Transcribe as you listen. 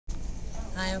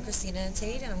Hi, I'm Cristina and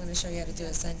Ataide, and I'm going to show you how to do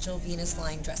essential venous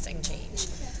line dressing change.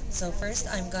 So first,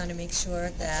 I'm going to make sure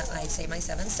that I say my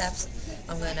 7 steps.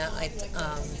 I'm going to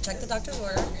check the doctor's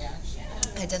order,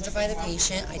 identify the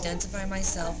patient, identify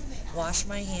myself, wash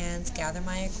my hands, gather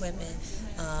my equipment,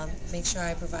 make sure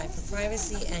I provide for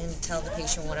privacy, and tell the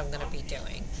patient what I'm going to be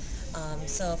doing.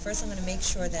 So first I'm going to make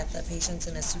sure that the patient's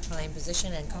in a supine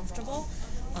position and comfortable.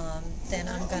 Then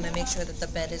I'm going to make sure that the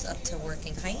bed is up to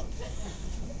working height.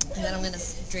 And then I'm going to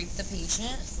drape the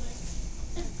patient.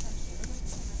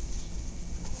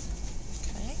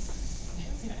 Okay.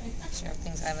 Make sure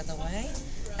everything's out of the way.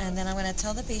 And then I'm going to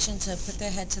tell the patient to put their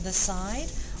head to the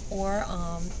side, or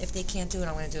if they can't do it,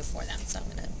 I'm going to do it for them. So I'm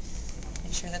going to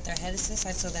make sure that their head is to the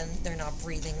side so then they're not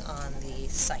breathing on the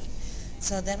site.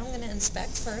 So then I'm going to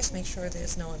inspect first, make sure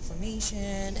there's no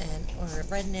inflammation or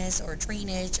redness or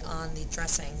drainage on the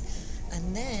dressing.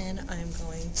 And then I'm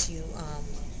going to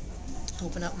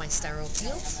open up my sterile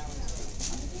peel. I'm going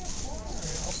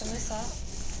to open this up.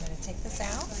 I'm going to take this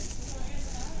out.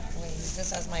 I'm going to use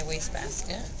this as my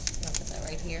wastebasket. I'll put that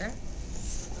right here.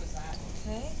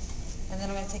 Okay. And then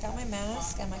I'm going to take out my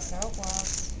mask and my sterile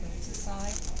gloves. Move to the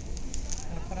side.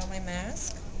 I'm going to put on my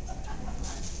mask.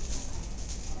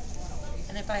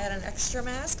 And if I had an extra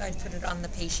mask, I'd put it on the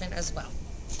patient as well.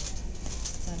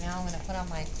 So now I'm going to put on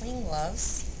my clean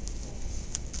gloves.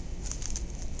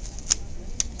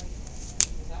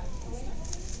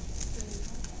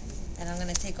 And I'm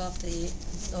going to take off the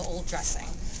old dressing.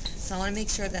 So I want to make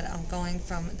sure that I'm going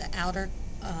from the outer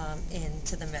in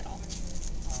to the middle.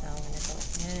 So I'm going to go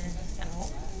in, out,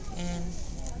 in.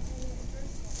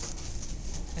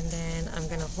 And then I'm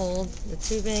going to hold the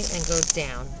tubing and go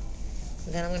down.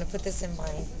 And then I'm going to put this in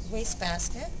my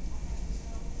wastebasket.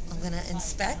 I'm going to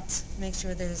inspect, make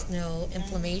sure there's no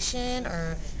inflammation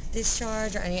or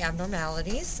discharge or any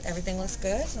abnormalities. Everything looks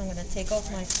good. So I'm going to take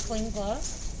off my clean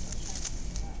gloves.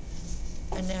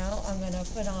 And now I'm going to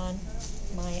put on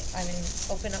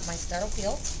open up my sterile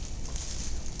peel.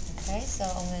 Okay, so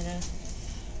I'm going to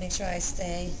make sure I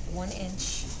stay 1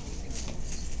 inch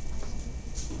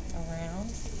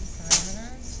around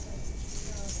parameters.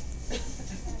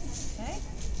 Okay,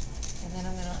 and then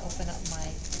I'm going to open up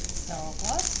my sterile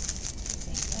glove.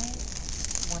 Same thing,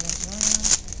 1 inch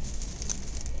around.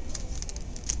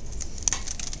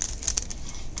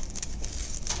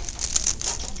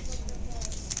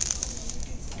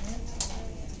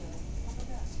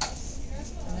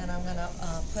 I'm going to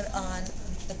put on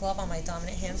the glove on my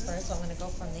dominant hand first, so I'm going to go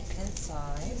from the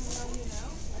inside.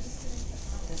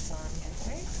 Put this on,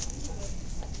 okay?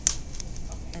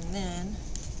 And then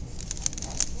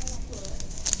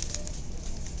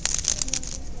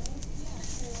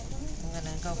I'm going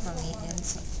to go from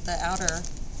the outer,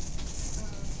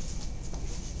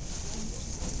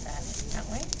 that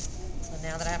way. So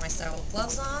now that I have my sterile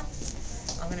gloves on,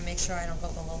 I'm going to make sure I don't go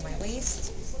below my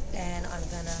waist, and I'm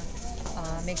going to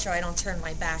make sure I don't turn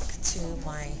my back to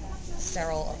my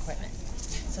sterile equipment.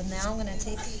 So now I'm going to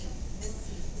take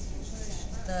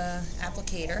the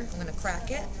applicator, I'm going to crack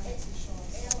it,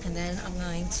 and then I'm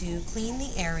going to clean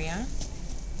the area.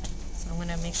 So I'm going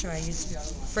to make sure I use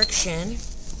friction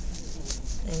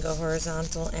and go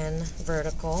horizontal and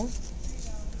vertical.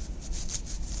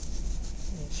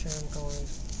 Make sure I'm going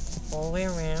all the way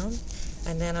around.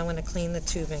 And then I'm going to clean the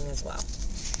tubing as well.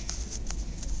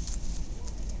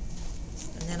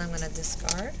 And then I'm going to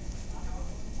discard.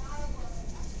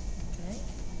 Okay.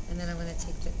 And then I'm going to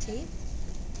take the tape.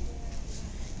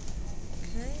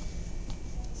 Okay.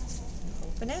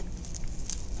 Open it.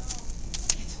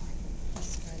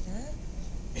 Discard that.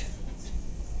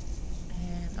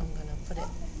 And I'm going to put it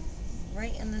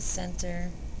right in the center.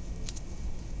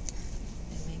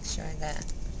 And make sure that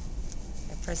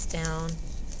I press down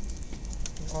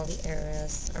in all the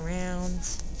areas around.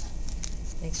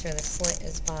 Make sure the slit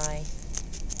is by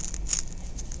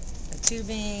the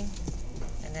tubing,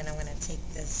 and then I'm going to take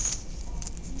this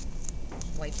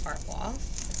white part off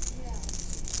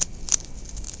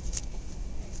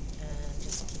and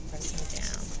just keep pressing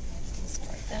down.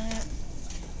 Discard that.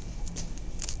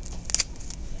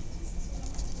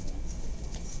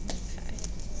 Okay,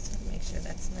 so make sure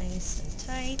that's nice and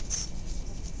tight.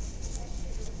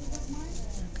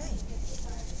 Okay.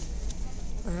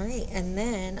 Alright, and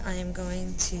then I'm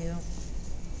going to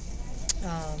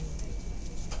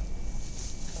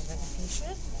cover the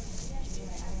patient.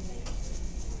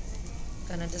 I'm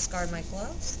going to discard my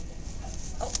gloves.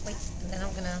 Oh, wait, and then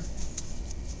I'm going to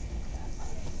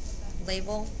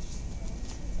label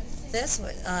this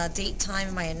with date, time,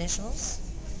 and my initials.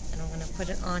 And I'm going to put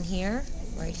it on here,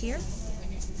 right here,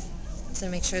 to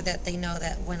make sure that they know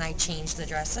that when I change the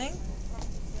dressing.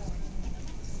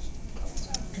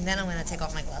 And then I'm going to take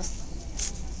off my gloves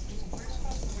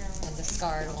and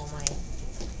discard all my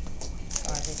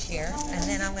garbage here. And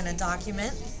then I'm going to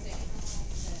document.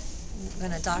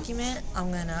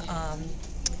 I'm going to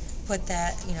put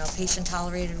that, patient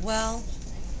tolerated well.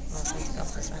 I'll take it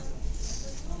off this way.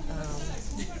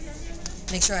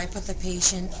 Make sure I put the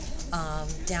patient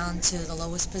down to the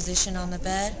lowest position on the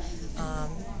bed.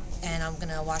 And I'm going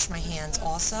to wash my hands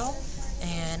also.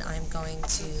 And I'm going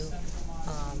to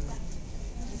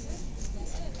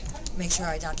make sure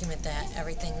I document that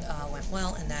everything went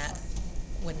well and that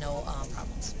with no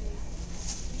problems.